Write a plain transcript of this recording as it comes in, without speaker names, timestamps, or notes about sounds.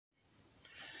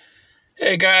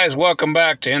Hey guys, welcome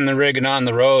back to In the Rig and On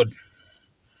the Road.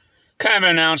 Kind of an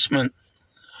announcement.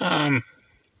 I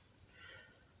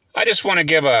just want to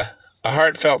give a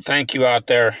heartfelt thank you out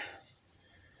there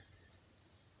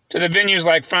to the venues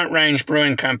like Front Range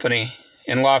Brewing Company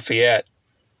in Lafayette.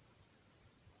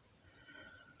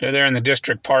 They're there in the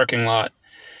district parking lot.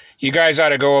 You guys ought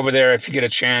to go over there if you get a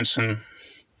chance and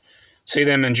see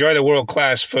them enjoy the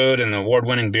world-class food and the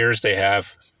award-winning beers they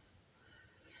have.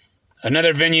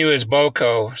 Another venue is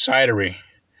Boco Cidery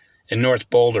in North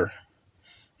Boulder.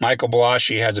 Michael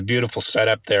Balashi has a beautiful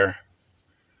setup there.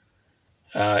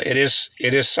 It is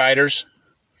ciders,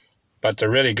 but they're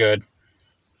really good.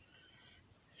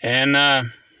 And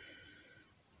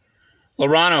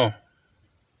Lorano's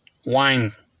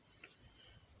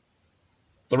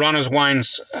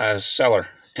Wine's Cellar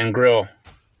and Grill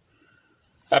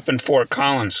up in Fort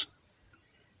Collins.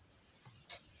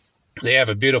 They have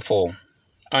a beautiful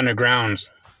underground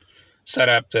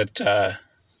setup that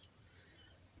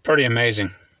pretty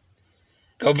amazing.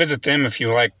 Go visit them if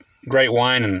you like great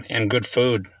wine and good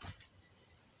food.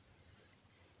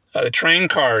 The train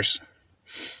cars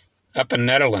up in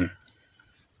Nederland.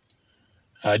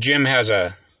 Jim has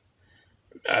a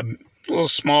little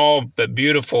small but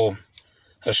beautiful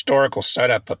historical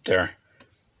setup up there.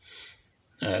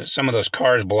 Some of those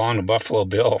cars belong to Buffalo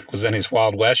Bill, was in his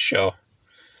Wild West show.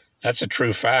 That's a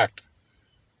true fact.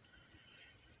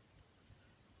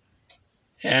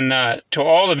 And to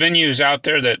all the venues out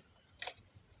there that,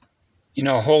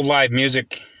 hold live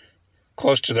music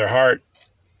close to their heart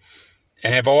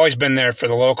and have always been there for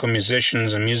the local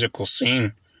musicians and musical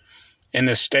scene in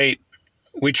this state,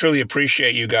 we truly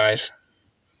appreciate you guys.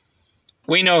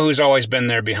 We know who's always been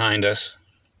there behind us.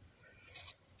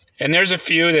 And there's a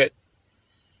few that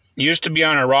used to be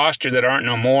on our roster that aren't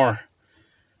no more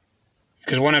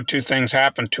because one of two things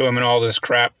happened to them and all this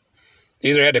crap. They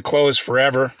either had to close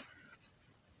forever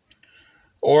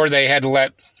or they had to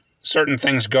let certain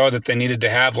things go that they needed to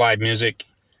have live music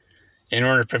in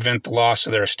order to prevent the loss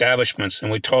of their establishments,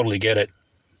 and we totally get it.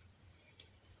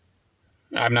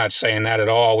 I'm not saying that at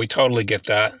all. We totally get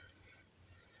that.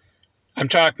 I'm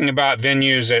talking about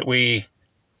venues that we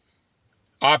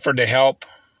offered to help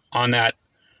on that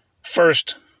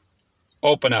first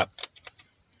open up.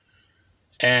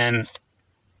 And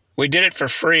we did it for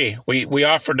free. We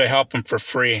offered to help them for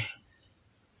free.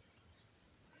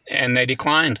 And they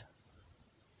declined.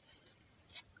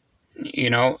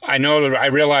 I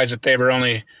realized that they were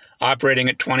only operating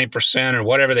at 20% or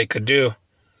whatever they could do.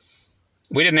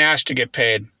 We didn't ask to get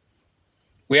paid.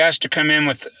 We asked to come in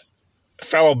with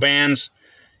fellow bands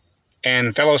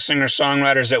and fellow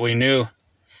singer-songwriters that we knew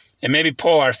and maybe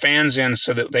pull our fans in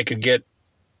so that they could get,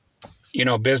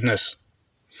 business.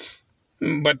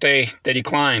 But they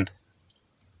declined.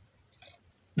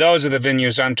 Those are the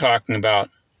venues I'm talking about.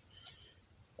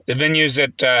 The venues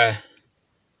that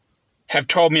have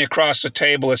told me across the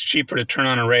table it's cheaper to turn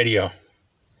on a radio.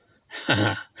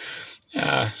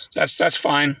 That's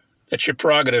fine. That's your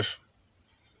prerogative.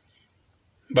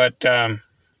 But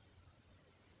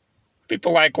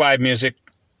people like live music.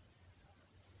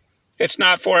 It's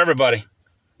not for everybody.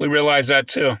 We realize that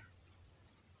too.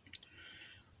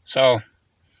 So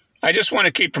I just want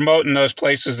to keep promoting those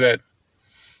places that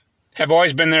have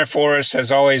always been there for us,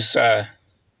 has always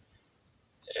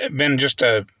been just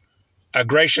a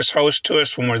gracious host to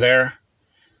us when we're there.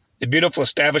 The beautiful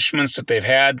establishments that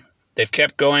they've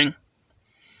kept going.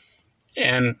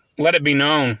 And let it be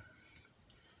known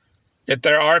that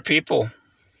there are people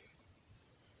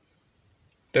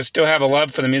that still have a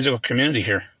love for the musical community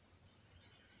here.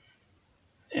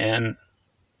 And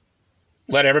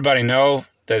let everybody know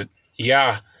that,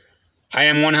 I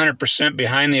am 100%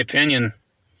 behind the opinion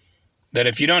that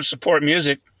if you don't support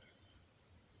music,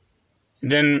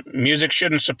 then music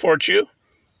shouldn't support you.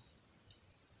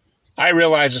 I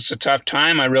realize it's a tough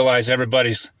time. I realize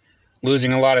everybody's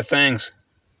losing a lot of things.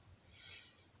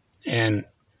 And,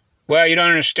 you don't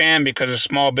understand because of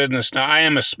small business. Now, I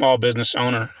am a small business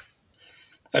owner.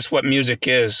 That's what music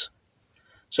is.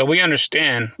 So we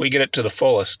understand. We get it to the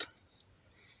fullest.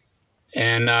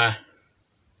 And,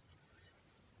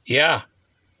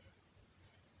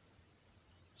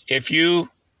 If you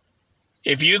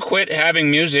quit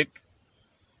having music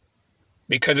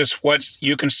because it's what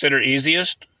you consider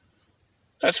easiest,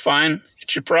 that's fine.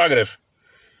 It's your prerogative.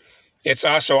 It's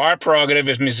also our prerogative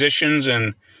as musicians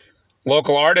and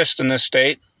local artists in this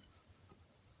state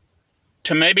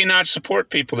to maybe not support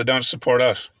people that don't support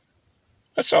us.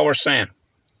 That's all we're saying.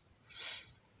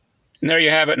 And there you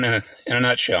have it in a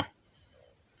nutshell.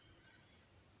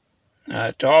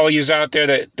 To all of you out there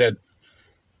that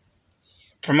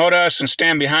promote us and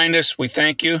stand behind us, we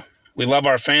thank you. We love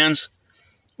our fans.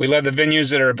 We love the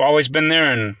venues that have always been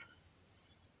there, and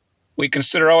we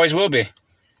consider always will be.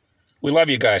 We love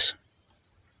you guys.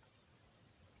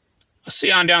 I'll see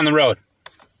you on down the road.